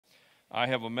I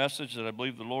have a message that I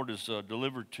believe the Lord has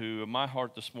delivered to my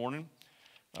heart this morning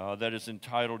that is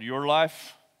entitled, Your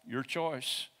Life, Your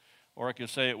Choice. Or I can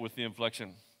say it with the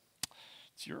inflection,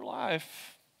 it's your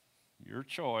life, your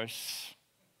choice.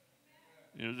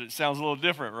 It sounds a little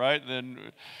different, right, than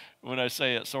when I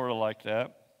say it sort of like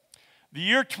that. The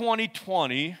year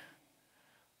 2020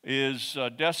 is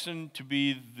destined to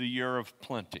be the year of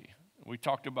plenty. We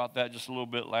talked about that just a little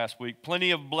bit last week.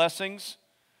 Plenty of blessings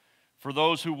for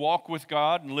those who walk with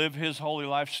God and live His holy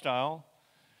lifestyle,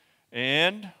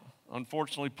 and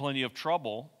unfortunately plenty of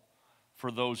trouble for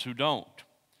those who don't.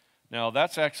 Now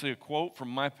that's actually a quote from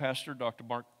my pastor, Dr.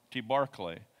 Mark T.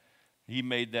 Barclay. He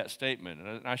made that statement,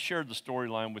 and I shared the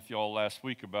storyline with you all last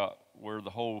week about where the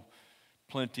whole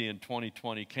plenty in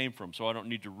 2020 came from, so I don't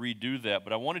need to redo that,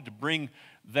 but I wanted to bring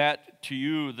that to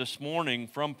you this morning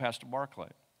from Pastor Barclay.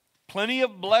 Plenty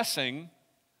of blessing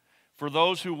for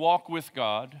those who walk with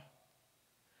God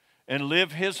and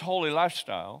live His holy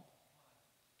lifestyle,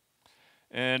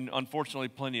 and unfortunately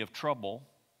plenty of trouble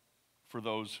for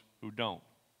those who don't.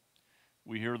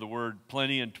 We hear the word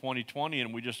plenty in 2020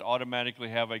 and we just automatically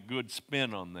have a good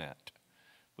spin on that.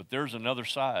 But there's another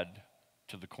side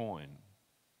to the coin.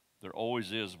 There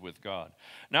always is with God.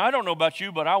 Now, I don't know about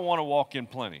you, but I want to walk in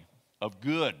plenty of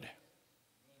good.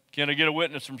 Can I get a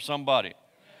witness from somebody?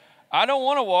 I don't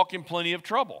want to walk in plenty of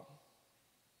trouble.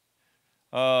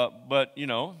 But, you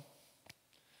know,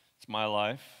 it's my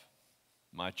life,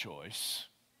 my choice.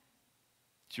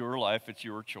 It's your life, it's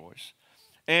your choice.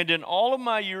 And in all of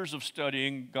my years of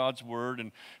studying God's Word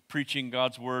and preaching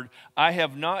God's Word, I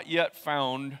have not yet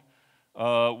found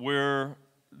where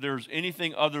there's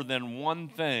anything other than one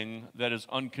thing that is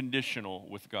unconditional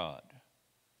with God,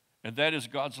 and that is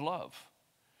God's love.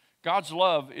 God's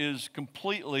love is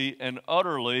completely and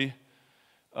utterly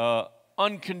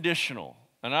unconditional.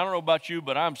 And I don't know about you,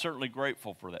 but I'm certainly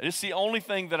grateful for that. It's the only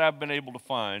thing that I've been able to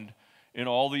find in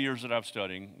all the years that I've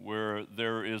studied where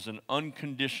there is an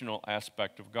unconditional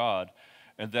aspect of God,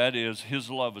 and that is His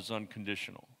love is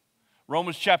unconditional.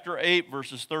 Romans chapter 8,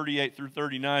 verses 38 through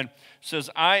 39 says,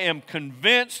 I am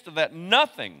convinced that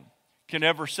nothing can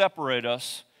ever separate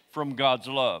us from God's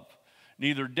love.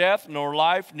 Neither death nor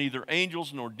life, neither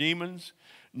angels nor demons,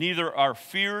 neither our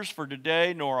fears for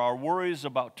today nor our worries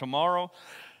about tomorrow,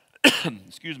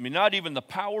 excuse me, not even the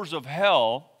powers of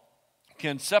hell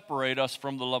can separate us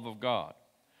from the love of God.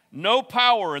 No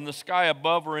power in the sky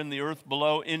above or in the earth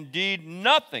below, indeed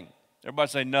nothing, everybody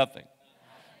say nothing.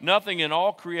 Nothing in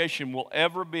all creation will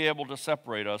ever be able to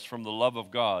separate us from the love of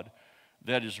God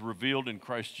that is revealed in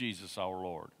Christ Jesus our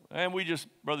Lord. And we just,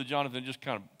 Brother Jonathan, just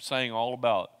kind of sang all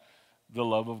about the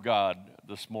love of God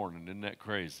this morning. Isn't that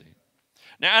crazy?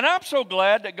 Now, and I'm so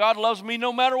glad that God loves me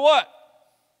no matter what.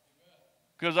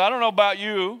 Because I don't know about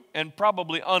you, and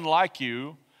probably unlike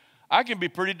you, I can be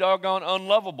pretty doggone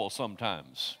unlovable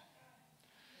sometimes.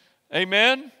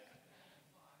 Amen?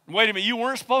 Wait a minute, you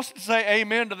weren't supposed to say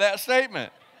amen to that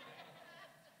statement.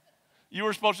 You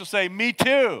were supposed to say, me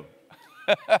too.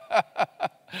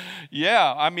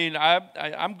 Yeah, I mean,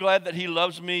 I'm glad that He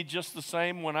loves me just the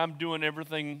same when I'm doing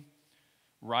everything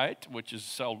right, which is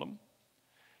seldom.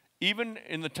 Even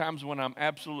in the times when I'm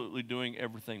absolutely doing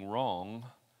everything wrong,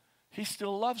 He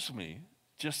still loves me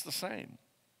just the same.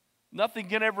 Nothing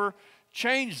can ever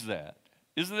change that.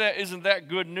 Isn't that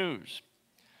good news?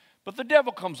 But the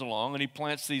devil comes along and he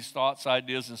plants these thoughts,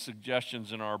 ideas, and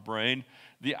suggestions in our brain.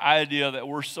 The idea that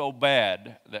we're so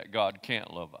bad that God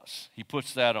can't love us. He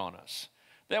puts that on us.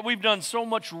 That we've done so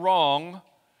much wrong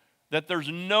that there's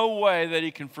no way that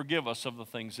He can forgive us of the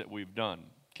things that we've done.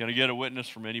 Can I get a witness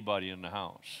from anybody in the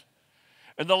house?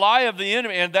 And the lie of the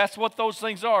enemy, and that's what those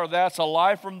things are. That's a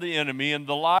lie from the enemy. And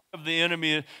the lie of the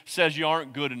enemy says you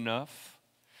aren't good enough.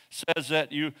 Says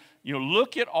that you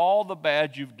look at all the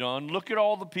bad you've done. Look at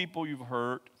all the people you've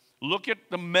hurt. Look at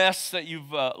the mess that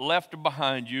you've left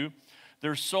behind you.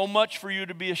 There's so much for you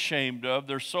to be ashamed of.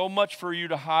 There's so much for you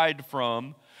to hide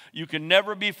from. You can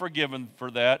never be forgiven for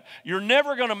that. You're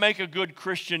never going to make a good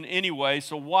Christian anyway,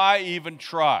 so why even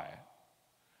try?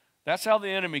 That's how the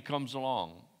enemy comes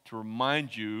along, to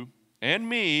remind you and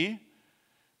me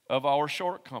of our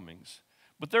shortcomings.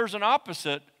 But there's an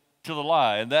opposite to the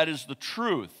lie, and that is the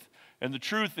truth. And the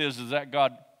truth is that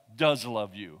God does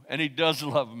love you, and He does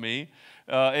love me.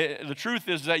 The truth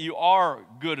is that you are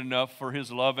good enough for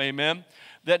His love, amen?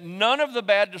 That none of the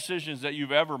bad decisions that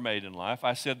you've ever made in life,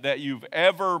 I said that you've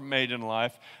ever made in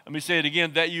life, let me say it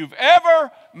again, that you've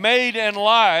ever made in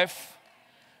life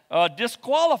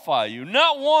disqualify you.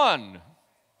 Not one.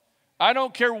 I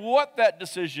don't care what that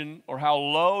decision or how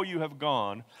low you have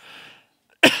gone.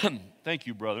 Thank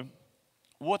you, brother.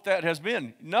 what that has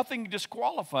been. Nothing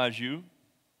disqualifies you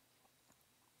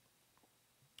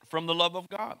from the love of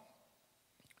God.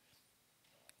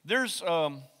 There's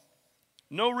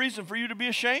no reason for you to be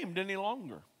ashamed any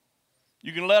longer.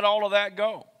 You can let all of that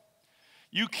go.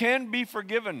 You can be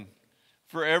forgiven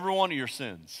for every one of your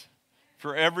sins,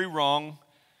 for every wrong,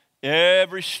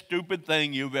 every stupid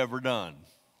thing you've ever done.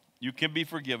 You can be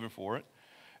forgiven for it.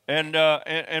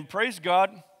 And praise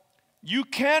God, you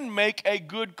can make a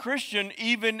good Christian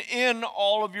even in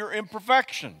all of your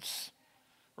imperfections,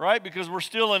 right? Because we're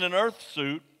still in an earth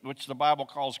suit, which the Bible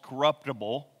calls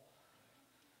corruptible.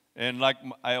 And like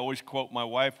I always quote my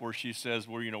wife where she says,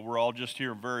 we're all just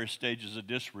here in various stages of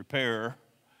disrepair.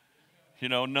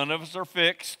 None of us are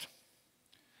fixed.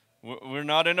 We're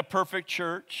not in a perfect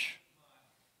church.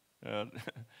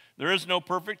 There is no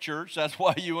perfect church. That's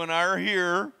why you and I are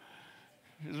here.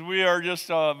 We are just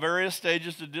various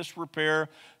stages of disrepair,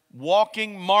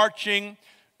 walking, marching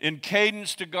in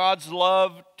cadence to God's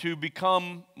love to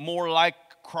become more like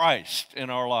Christ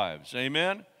in our lives.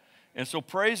 Amen? And so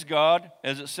praise God,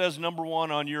 as it says number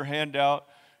 1 on your handout,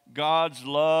 God's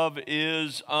love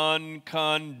is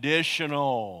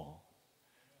unconditional.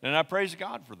 And I praise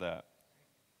God for that.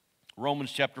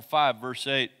 Romans chapter 5, verse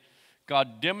 8,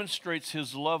 God demonstrates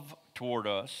his love toward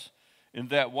us in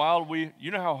that while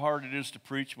you know how hard it is to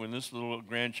preach when this little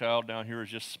grandchild down here is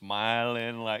just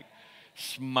smiling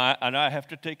and I have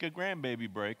to take a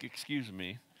grandbaby break, excuse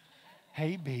me.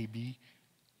 Hey, baby,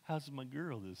 how's my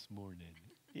girl this morning?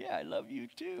 Yeah, I love you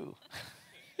too.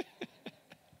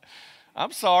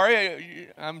 I'm sorry,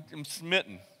 I'm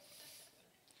smitten.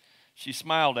 She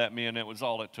smiled at me and it was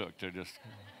all it took to just...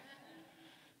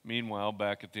 Meanwhile,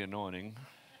 back at the anointing,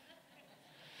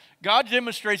 God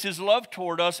demonstrates his love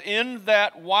toward us in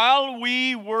that while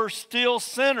we were still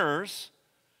sinners,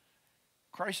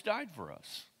 Christ died for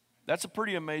us. That's a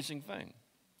pretty amazing thing.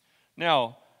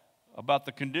 Now, about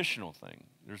the conditional thing,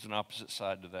 there's an opposite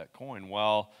side to that coin.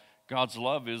 While God's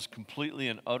love is completely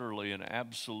and utterly and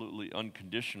absolutely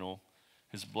unconditional,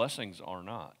 his blessings are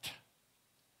not.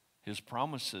 His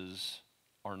promises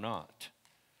are not.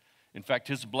 In fact,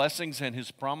 his blessings and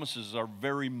his promises are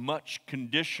very much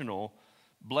conditional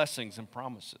blessings and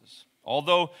promises.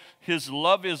 Although his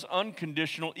love is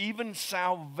unconditional, even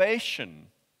salvation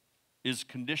is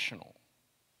conditional.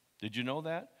 Did you know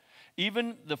that?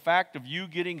 Even the fact of you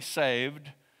getting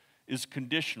saved is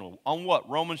conditional. On what?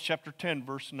 Romans chapter 10,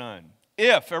 verse 9.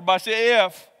 If, everybody say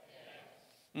if.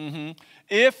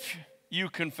 If you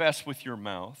confess with your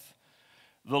mouth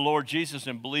the Lord Jesus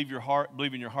and believe in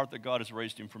your heart that God has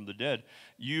raised him from the dead,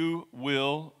 you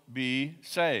will be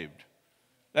saved.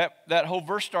 That whole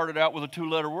verse started out with a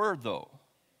 2-letter word, though.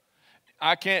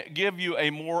 I can't give you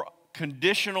a more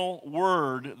conditional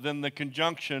word than the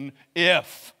conjunction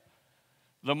if.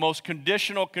 The most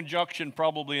conditional conjunction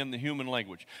probably in the human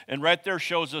language. And right there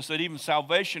shows us that even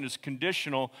salvation is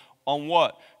conditional on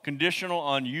what? Conditional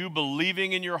on you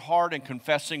believing in your heart and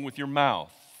confessing with your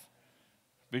mouth.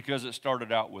 Because it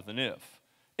started out with an if.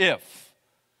 If.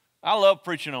 I love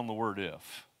preaching on the word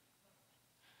if.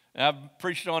 And I've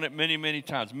preached on it many, many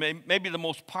times. Maybe the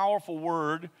most powerful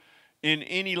word in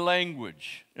any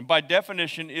language. And by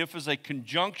definition, if is a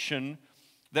conjunction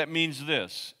that means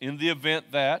this. In the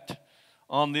event that,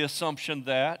 on the assumption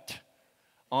that,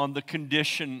 on the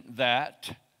condition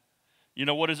that. You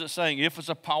know, what is it saying? If is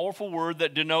a powerful word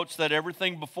that denotes that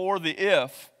everything before the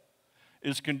if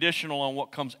is conditional on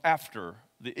what comes after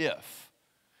the if.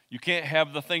 You can't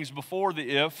have the things before the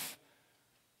if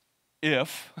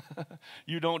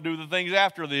you don't do the things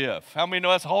after the if. How many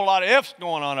know that's a whole lot of ifs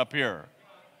going on up here?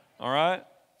 All right?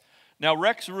 Now,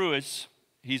 Rex Ruiz,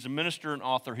 he's a minister and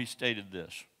author, he stated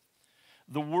this.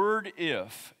 The word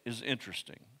if is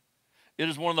interesting. It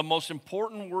is one of the most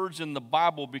important words in the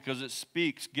Bible because it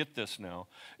speaks, get this now,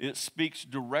 it speaks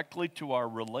directly to our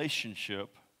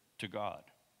relationship to God.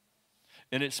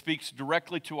 And it speaks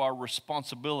directly to our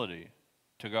responsibility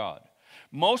to God.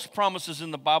 Most promises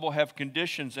in the Bible have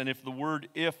conditions, and if the word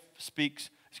if speaks,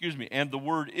 and the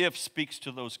word if speaks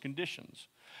to those conditions.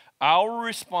 Our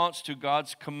response to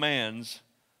God's commands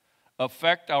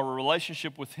affect our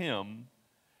relationship with him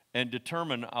and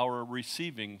determine our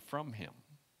receiving from him.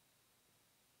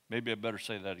 Maybe I better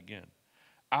say that again.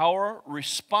 Our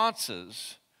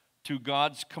responses to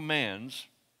God's commands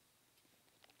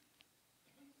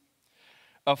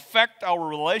affect our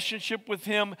relationship with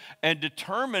him and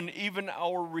determine even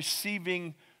our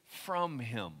receiving from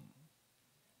him.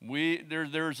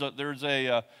 There's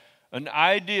an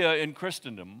idea in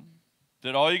Christendom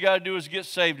That all you got to do is get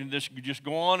saved and just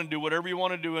go on and do whatever you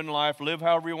want to do in life, live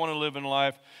however you want to live in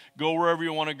life, go wherever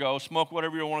you want to go, smoke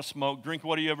whatever you want to smoke, drink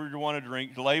whatever you want to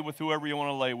drink, lay with whoever you want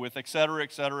to lay with, etc.,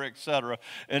 etc., etc.,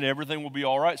 and everything will be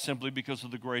all right simply because of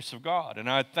the grace of God. And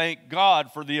I thank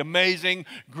God for the amazing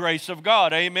grace of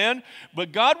God. Amen?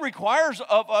 But God requires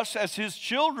of us as His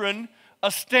children a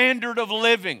standard of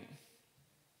living,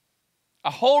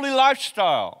 a holy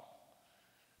lifestyle.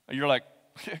 And you're like,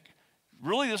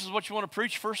 really, this is what you want to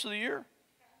preach first of the year?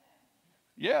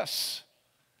 Yes,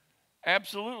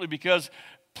 absolutely, because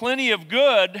plenty of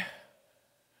good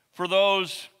for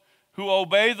those who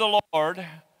obey the Lord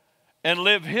and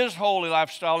live His holy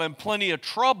lifestyle, and plenty of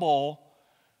trouble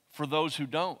for those who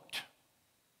don't.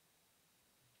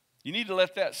 You need to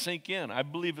let that sink in. I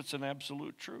believe it's an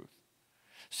absolute truth.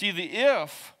 See, the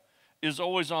if is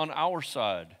always on our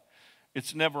side.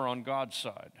 It's never on God's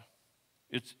side.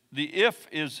 The if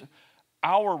is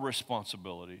our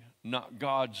responsibility, not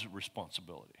God's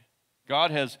responsibility.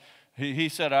 God has, He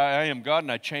said, I am God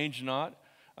and I change not.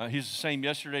 He's the same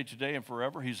yesterday, today, and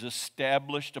forever. He's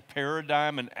established a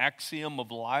paradigm, an axiom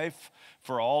of life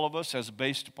for all of us as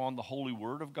based upon the holy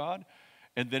word of God.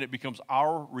 And then it becomes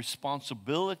our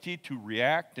responsibility to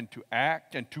react and to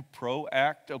act and to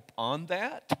proact upon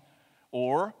that.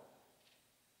 Or,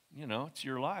 it's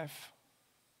your life,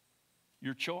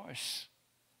 your choice.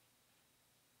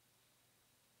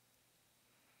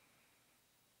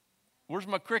 Where's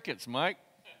my crickets, Mike?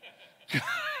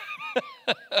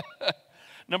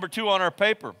 Number 2 on our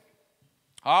paper.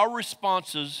 Our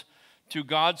responses to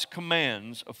God's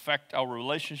commands affect our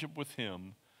relationship with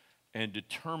Him and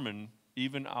determine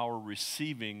even our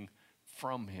receiving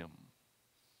from Him.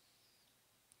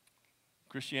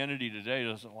 Christianity today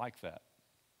doesn't like that.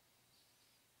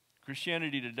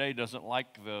 Christianity today doesn't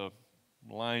like the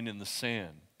line in the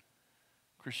sand.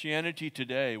 Christianity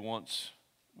today wants...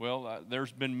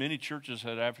 there's been many churches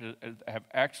that have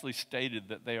actually stated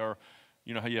that they are,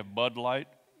 how you have Bud Light,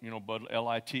 Bud,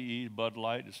 L-I-T-E, Bud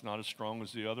Light. It's not as strong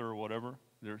as the other or whatever.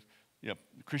 There's,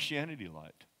 Christianity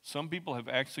Light. Some people have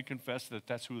actually confessed that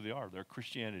that's who they are. They're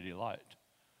Christianity Light.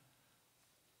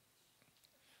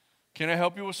 Can I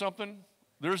help you with something?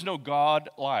 There's no God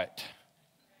Light.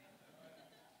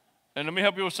 And let me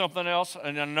help you with something else.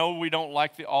 And I know we don't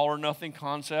like the all or nothing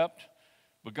concept,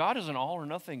 but God is an all or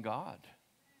nothing God.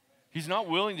 He's not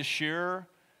willing to share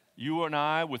you and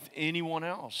I with anyone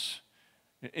else.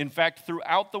 In fact,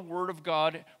 throughout the Word of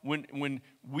God, when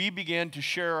we began to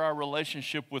share our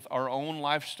relationship with our own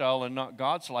lifestyle and not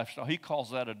God's lifestyle, He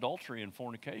calls that adultery and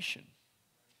fornication.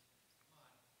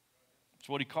 That's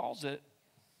what He calls it.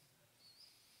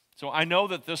 So I know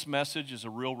that this message is a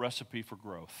real recipe for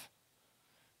growth.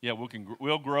 Yeah,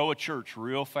 we'll grow a church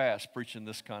real fast preaching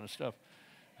this kind of stuff.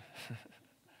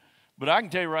 But I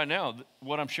can tell you right now,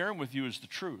 what I'm sharing with you is the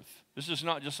truth. This is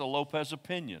not just a Lopez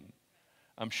opinion.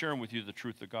 I'm sharing with you the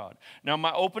truth of God. Now,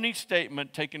 my opening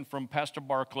statement taken from Pastor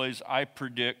Barclay's I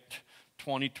Predict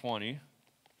 2020.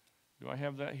 Do I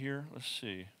have that here? Let's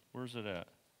see. Where's it at?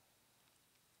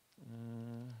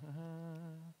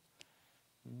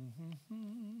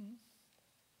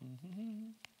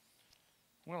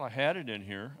 Well, I had it in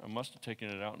here. I must have taken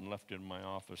it out and left it in my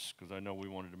office because I know we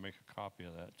wanted to make a copy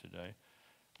of that today.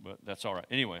 But that's all right.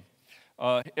 Anyway,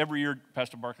 every year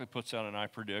Pastor Barclay puts out an I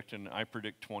Predict, and I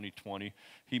Predict 2020.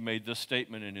 He made this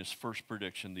statement in his first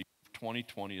prediction. The year of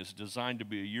 2020 is designed to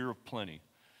be a year of plenty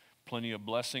of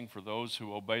blessing for those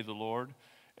who obey the Lord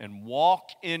and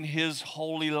walk in His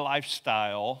holy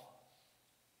lifestyle.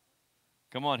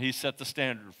 Come on, He set the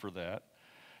standard for that.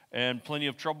 And plenty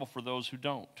of trouble for those who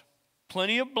don't.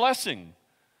 Plenty of blessing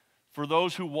for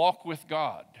those who walk with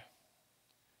God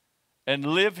and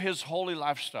live His holy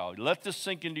lifestyle. Let this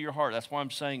sink into your heart. That's why I'm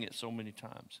saying it so many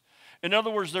times. In other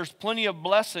words, there's plenty of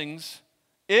blessings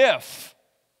if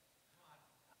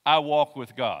I walk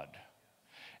with God,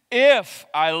 if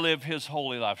I live His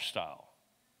holy lifestyle.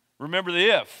 Remember the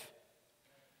if.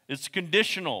 It's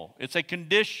conditional. It's a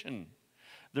condition.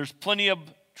 There's plenty of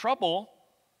trouble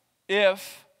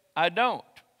if I don't.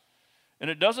 And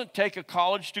it doesn't take a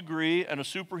college degree and a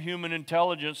superhuman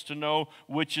intelligence to know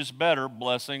which is better,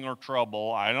 blessing or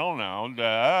trouble. I don't know.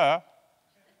 Duh.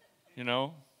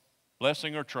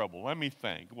 Blessing or trouble. Let me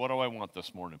think. What do I want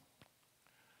this morning?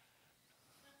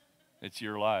 It's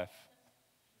your life.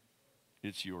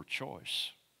 It's your choice.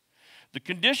 The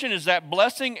condition is that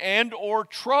blessing and or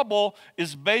trouble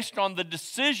is based on the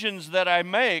decisions that I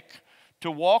make to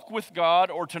walk with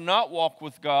God or to not walk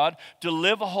with God, to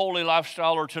live a holy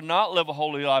lifestyle or to not live a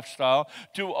holy lifestyle,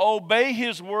 to obey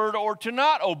His word or to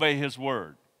not obey His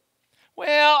word.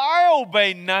 Well, I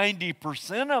obey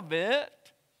 90% of it.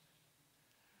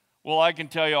 Well, I can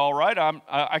tell you all right.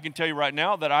 I can tell you right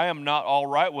now that I am not all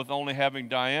right with only having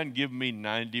Diane give me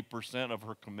 90% of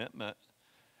her commitment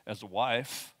as a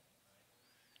wife.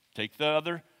 Take the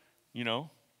other,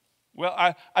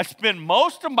 Well, I spend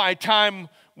most of my time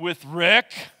with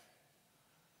Rick,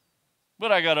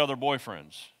 but I got other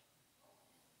boyfriends.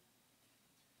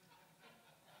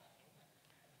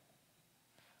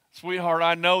 Sweetheart,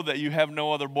 I know that you have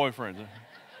no other boyfriends.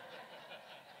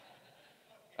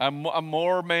 I'm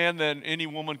more man than any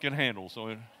woman can handle.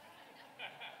 So,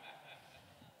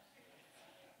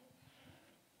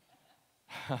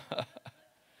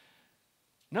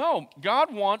 no,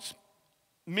 God wants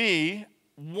me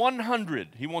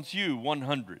 100. He wants you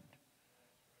 100.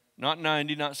 Not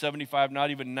 90, not 75, not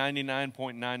even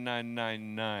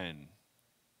 99.9999.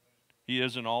 He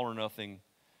is an all or nothing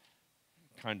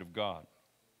kind of God.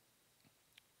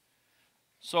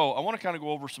 So I want to kind of go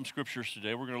over some scriptures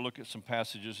today. We're going to look at some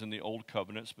passages in the Old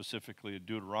Covenant, specifically in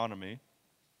Deuteronomy.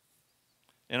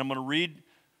 And I'm going to read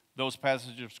those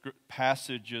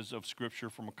passages of Scripture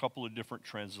from a couple of different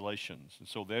translations. And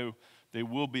so they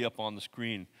will be up on the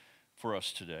screen for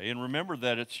us today. And remember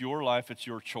that it's your life, it's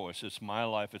your choice. It's my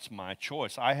life, it's my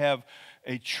choice. I have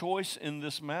a choice in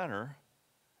this matter.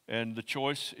 And the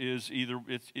choice is either,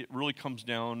 it really comes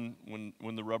down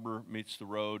when the rubber meets the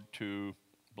road to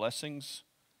blessings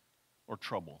or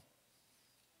trouble.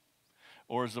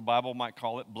 Or as the Bible might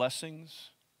call it,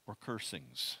 blessings or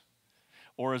cursings.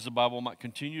 Or as the Bible might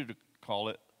continue to call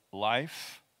it,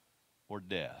 life or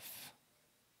death.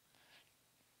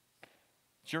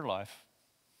 It's your life,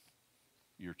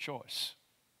 your choice.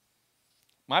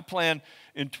 My plan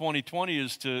in 2020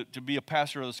 is to be a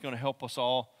pastor that's going to help us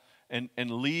all and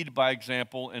lead by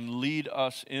example and lead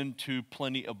us into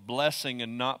plenty of blessing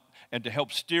and to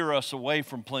help steer us away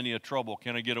from plenty of trouble.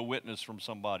 Can I get a witness from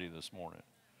somebody this morning?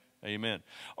 Amen.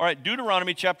 All right,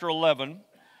 Deuteronomy chapter 11,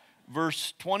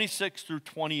 verse 26 through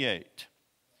 28.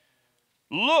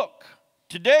 Look,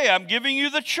 today I'm giving you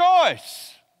the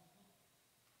choice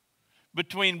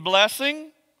between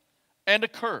blessing and a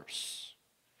curse.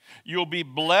 You'll be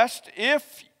blessed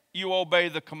if you obey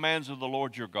the commands of the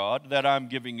Lord your God that I'm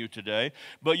giving you today,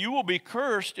 but you will be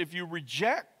cursed if you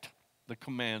reject the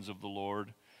commands of the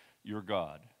Lord your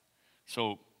God.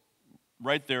 So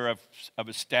right there I've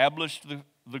established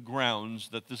the grounds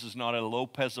that this is not a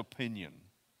Lopez opinion.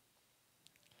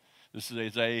 This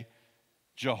is a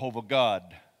Jehovah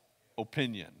God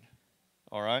opinion.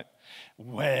 All right?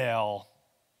 Well,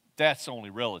 that's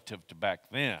only relative to back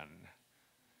then.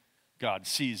 God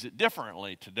sees it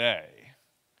differently today.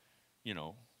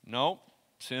 No,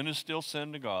 sin is still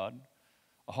sin to God.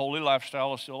 A holy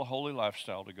lifestyle is still a holy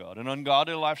lifestyle to God. An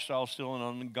ungodly lifestyle is still an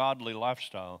ungodly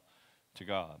lifestyle to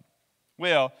God.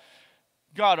 Well,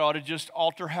 God ought to just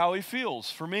alter how he feels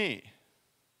for me.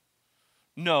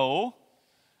 No,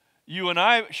 you and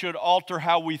I should alter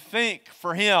how we think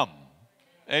for him.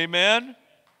 Amen?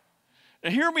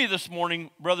 Now hear me this morning,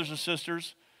 brothers and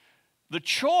sisters. The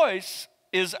choice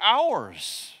is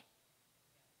ours.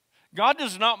 God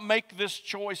does not make this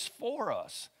choice for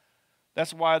us.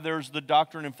 That's why there's the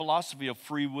doctrine and philosophy of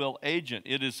free will agent.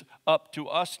 It is up to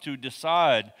us to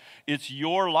decide. It's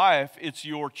your life, it's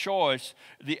your choice.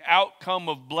 The outcome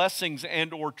of blessings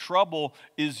and or trouble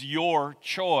is your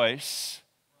choice.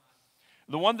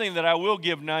 The one thing that I will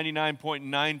give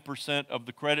 99.9% of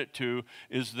the credit to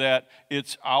is that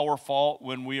it's our fault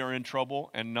when we are in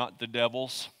trouble and not the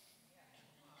devil's.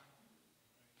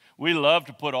 We love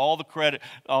to put all the credit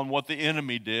on what the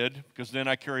enemy did because then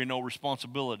I carry no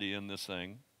responsibility in this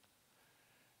thing.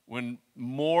 When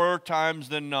more times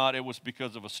than not, it was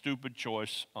because of a stupid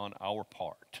choice on our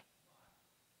part.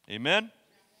 Amen?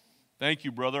 Thank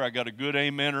you, brother. I got a good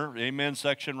amener, amen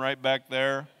section right back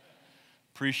there.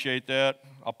 Appreciate that.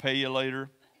 I'll pay you later.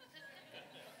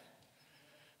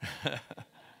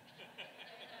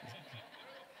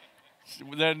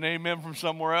 Was that an amen from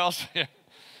somewhere else?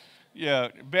 Yeah,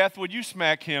 Beth, would you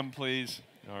smack him, please?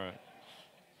 All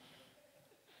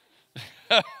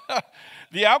right.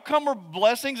 The outcome of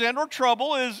blessings and or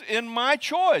trouble is in my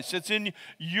choice. It's in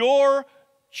your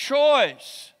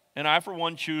choice. And I, for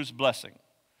one, choose blessing.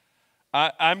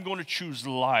 I'm going to choose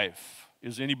life.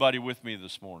 Is anybody with me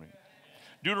this morning?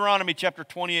 Deuteronomy chapter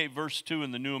 28, verse 2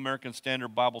 in the New American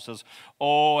Standard Bible says,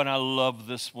 oh, and I love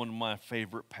this one of my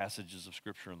favorite passages of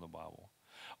Scripture in the Bible.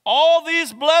 All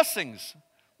these blessings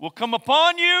will come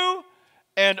upon you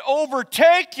and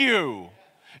overtake you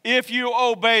if you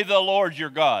obey the Lord your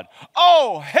God.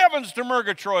 Oh, heavens to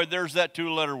Murgatroyd, there's that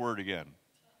two-letter word again.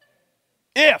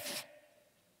 If.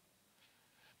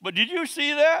 But did you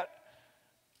see that?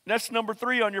 That's number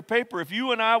 3 on your paper. If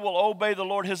you and I will obey the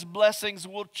Lord, His blessings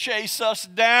will chase us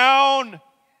down.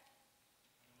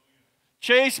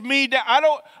 Chase me down.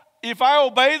 If I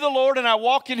obey the Lord and I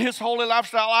walk in His holy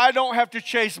lifestyle, I don't have to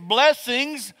chase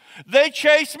blessings. They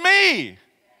chase me.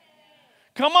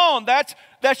 Come on, that's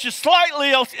just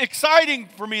slightly exciting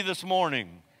for me this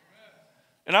morning.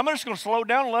 And I'm just going to slow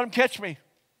down and let them catch me.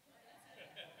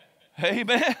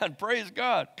 Amen. Praise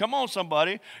God. Come on,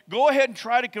 somebody. Go ahead and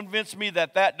try to convince me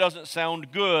that that doesn't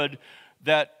sound good,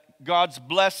 that God's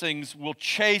blessings will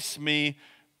chase me,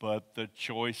 but the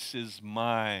choice is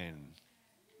mine.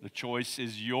 The choice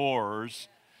is yours.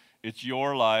 It's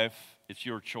your life. It's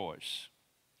your choice.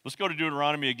 Let's go to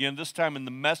Deuteronomy again, this time in the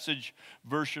Message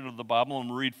version of the Bible. I'm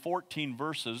going to read 14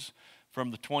 verses from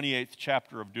the 28th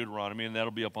chapter of Deuteronomy, and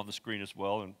that'll be up on the screen as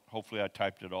well, and hopefully I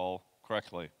typed it all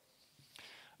correctly.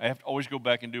 I have to always go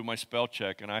back and do my spell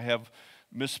check, and I have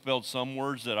misspelled some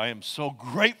words that I am so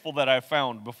grateful that I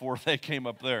found before they came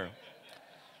up there.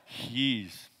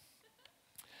 Jeez.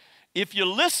 If you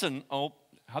listen,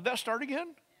 how'd that start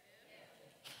again?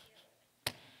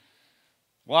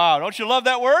 Wow, don't you love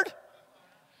that word?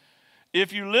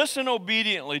 If you listen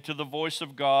obediently to the voice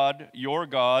of God, your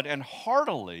God, and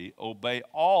heartily obey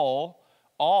all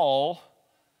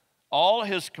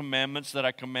His commandments that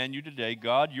I command you today,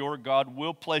 God, your God,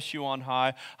 will place you on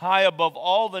high, high above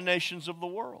all the nations of the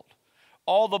world.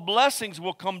 All the blessings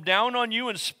will come down on you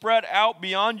and spread out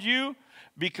beyond you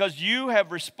because you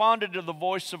have responded to the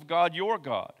voice of God, your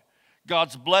God.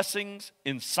 God's blessings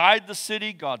inside the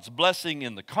city, God's blessing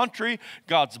in the country,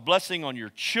 God's blessing on your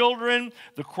children,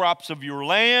 the crops of your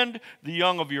land, the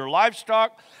young of your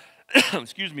livestock,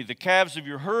 the calves of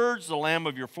your herds, the lamb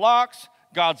of your flocks,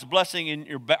 God's blessing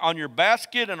on your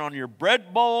basket and on your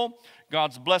bread bowl,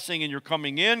 God's blessing in your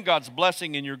coming in, God's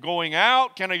blessing in your going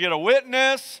out. Can I get a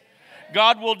witness?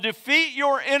 God will defeat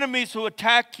your enemies who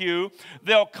attack you.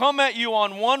 They'll come at you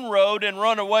on one road and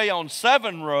run away on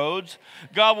 7 roads.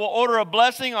 God will order a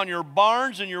blessing on your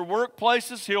barns and your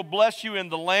workplaces. He'll bless you in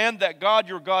the land that God,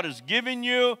 your God, is giving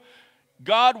you.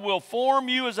 God will form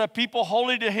you as a people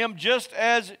holy to Him just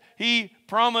as He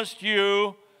promised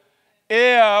you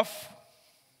if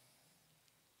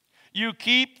you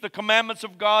keep the commandments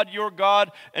of God, your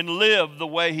God, and live the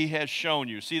way He has shown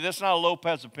you. See, that's not a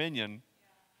Lopez opinion.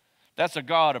 That's a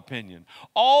God opinion.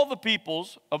 All the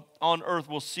peoples on earth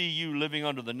will see you living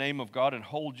under the name of God and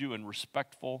hold you in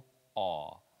respectful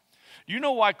awe. Do you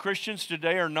know why Christians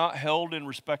today are not held in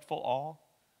respectful awe?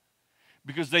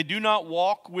 Because they do not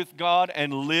walk with God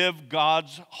and live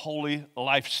God's holy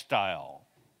lifestyle.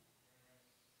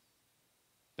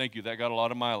 Thank you. That got a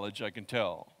lot of mileage, I can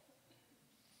tell.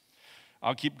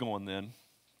 I'll keep going then.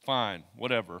 Fine,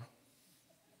 whatever.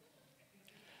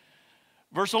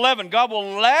 Verse 11, God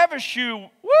will lavish you,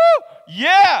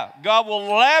 God will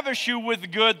lavish you with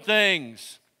good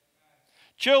things.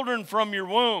 Children from your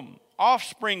womb,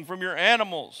 offspring from your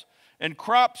animals, and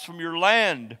crops from your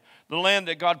land, the land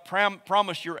that God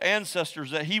promised your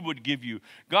ancestors that He would give you.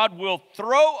 God will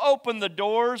throw open the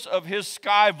doors of His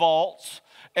sky vaults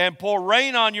and pour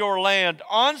rain on your land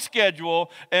on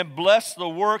schedule and bless the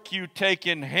work you take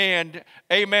in hand.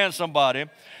 Amen, somebody.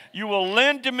 You will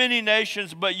lend to many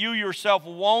nations, but you yourself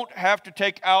won't have to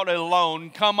take out a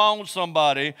loan. Come on,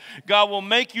 somebody. God will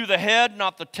make you the head,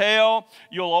 not the tail.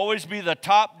 You'll always be the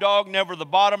top dog, never the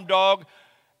bottom dog.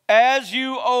 As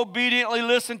you obediently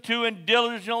listen to and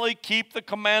diligently keep the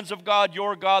commands of God,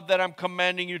 your God, that I'm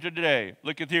commanding you today.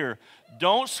 Look at here.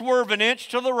 Don't swerve an inch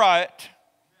to the right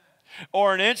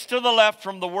or an inch to the left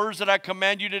from the words that I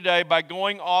command you today by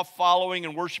going off following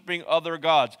and worshiping other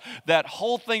gods. That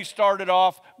whole thing started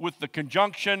off with the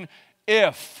conjunction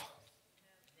if.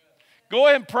 Go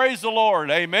ahead and praise the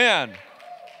Lord. Amen.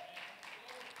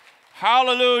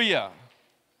 Hallelujah.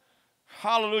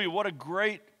 Hallelujah. What a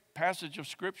great passage of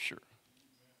Scripture.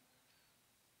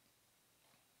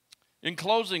 In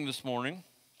closing this morning,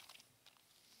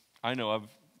 I know I've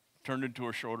turned into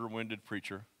a shorter-winded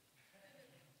preacher,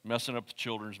 messing up the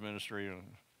children's ministry. And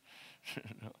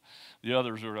the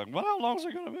others are like, well, how long is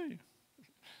it going to be?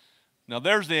 Now,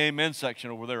 there's the amen section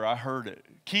over there. I heard it.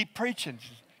 Keep preaching.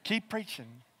 Keep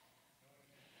preaching.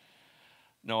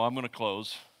 No, I'm going to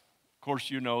close. Of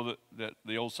course, you know that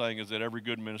the old saying is that every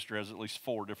good minister has at least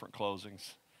 4 different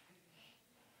closings.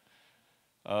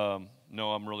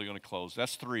 No, I'm really going to close.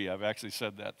 That's 3. I've actually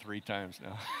said that 3 times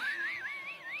now.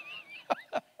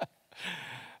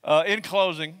 In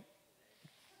closing,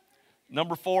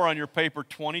 number 4 on your paper,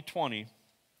 2020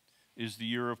 is the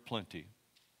year of plenty.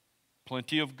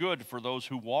 Plenty of good for those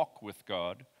who walk with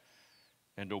God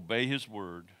and obey His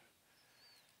word.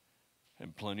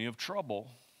 And plenty of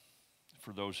trouble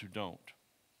for those who don't.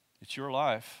 It's your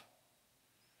life.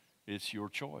 It's your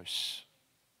choice.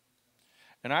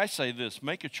 And I say this,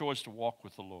 make a choice to walk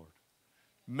with the Lord.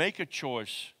 Make a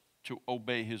choice to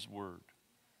obey His word.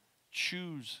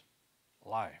 Choose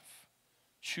life.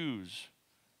 Choose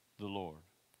the Lord.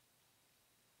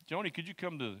 Joni, could you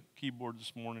come to the keyboard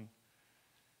this morning?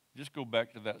 Just go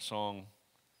back to that song,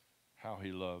 How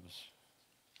He Loves.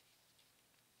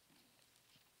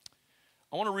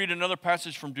 I want to read another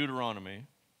passage from Deuteronomy,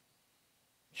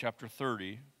 chapter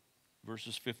 30,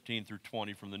 verses 15 through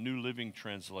 20 from the New Living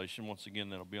Translation. Once again,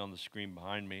 that'll be on the screen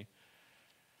behind me.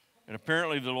 And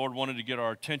apparently the Lord wanted to get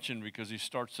our attention because He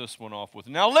starts this one off with,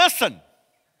 now listen!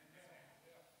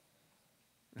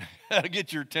 That'll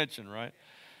get your attention, right?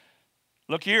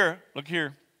 Look here, look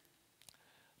here.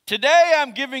 Today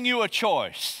I'm giving you a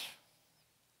choice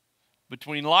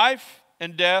between life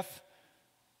and death.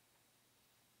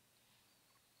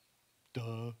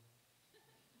 Duh.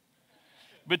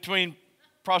 Between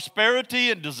prosperity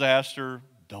and disaster.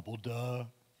 Double duh.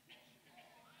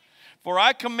 For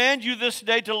I command you this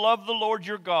day to love the Lord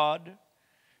your God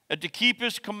and to keep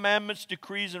His commandments,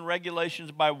 decrees, and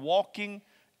regulations by walking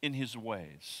in His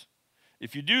ways.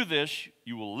 If you do this,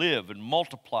 you will live and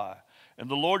multiply, and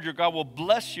the Lord your God will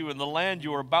bless you in the land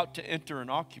you are about to enter and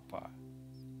occupy.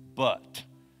 But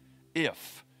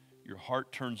if your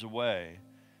heart turns away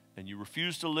and you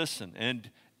refuse to listen,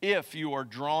 and if you are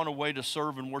drawn away to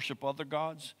serve and worship other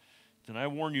gods, then I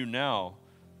warn you now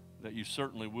that you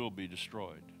certainly will be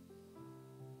destroyed.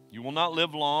 You will not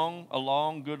live a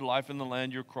long, good life in the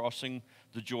land you're crossing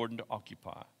the Jordan to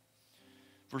occupy.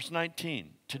 Verse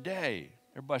 19, today,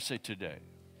 everybody say today.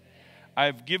 I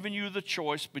have given you the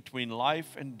choice between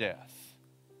life and death,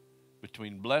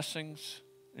 between blessings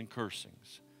and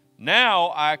cursings.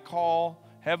 Now I call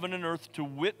heaven and earth to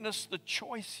witness the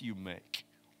choice you make.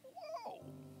 Whoa.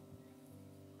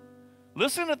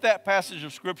 Listen at that passage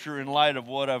of Scripture in light of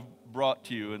what I've brought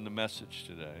to you in the message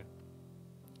today.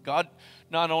 God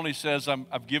not only says,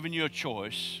 I've given you a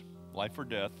choice, life or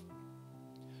death,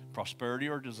 prosperity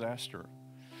or disaster,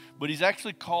 but He's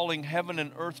actually calling heaven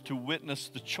and earth to witness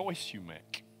the choice you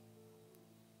make.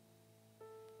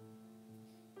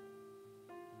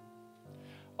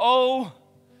 Oh,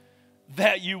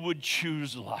 that you would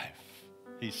choose life,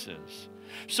 He says,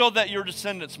 so that your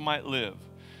descendants might live.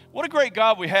 What a great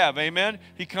God we have, amen?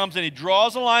 He comes and He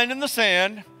draws a line in the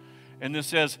sand and then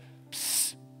says,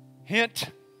 psst, hint,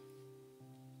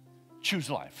 choose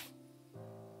life.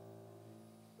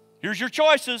 Here's your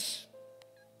choices.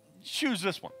 Choose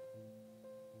this one.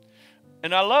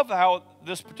 And I love how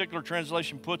this particular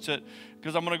translation puts it,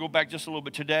 because I'm going to go back just a little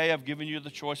bit. Today I've given you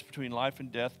the choice between life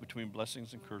and death, between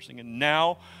blessings and cursing. And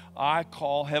now I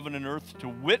call heaven and earth to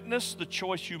witness the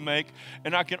choice you make.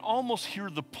 And I can almost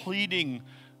hear the pleading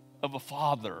of a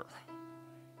father.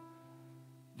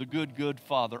 The good, good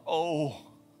Father. Oh,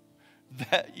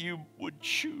 that you would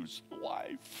choose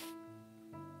life.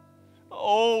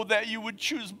 Oh, that you would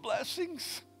choose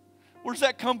blessings. Where's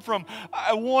that come from?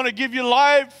 I want to give you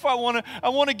life. I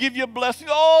want to give you a blessing.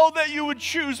 Oh, that you would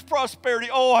choose prosperity.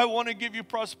 Oh, I want to give you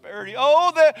prosperity.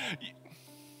 Oh, that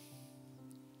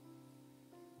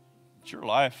it's your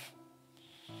life.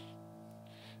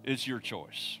 It's your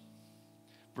choice.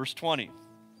 Verse 20.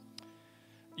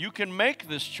 You can make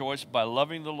this choice by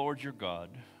loving the Lord your God,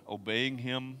 obeying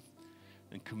Him,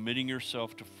 and committing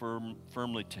yourself to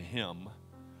firmly to Him.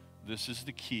 This is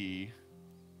the key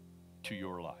to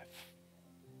your life.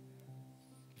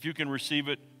 If you can receive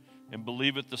it and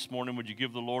believe it this morning, would you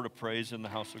give the Lord a praise in the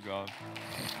house of God?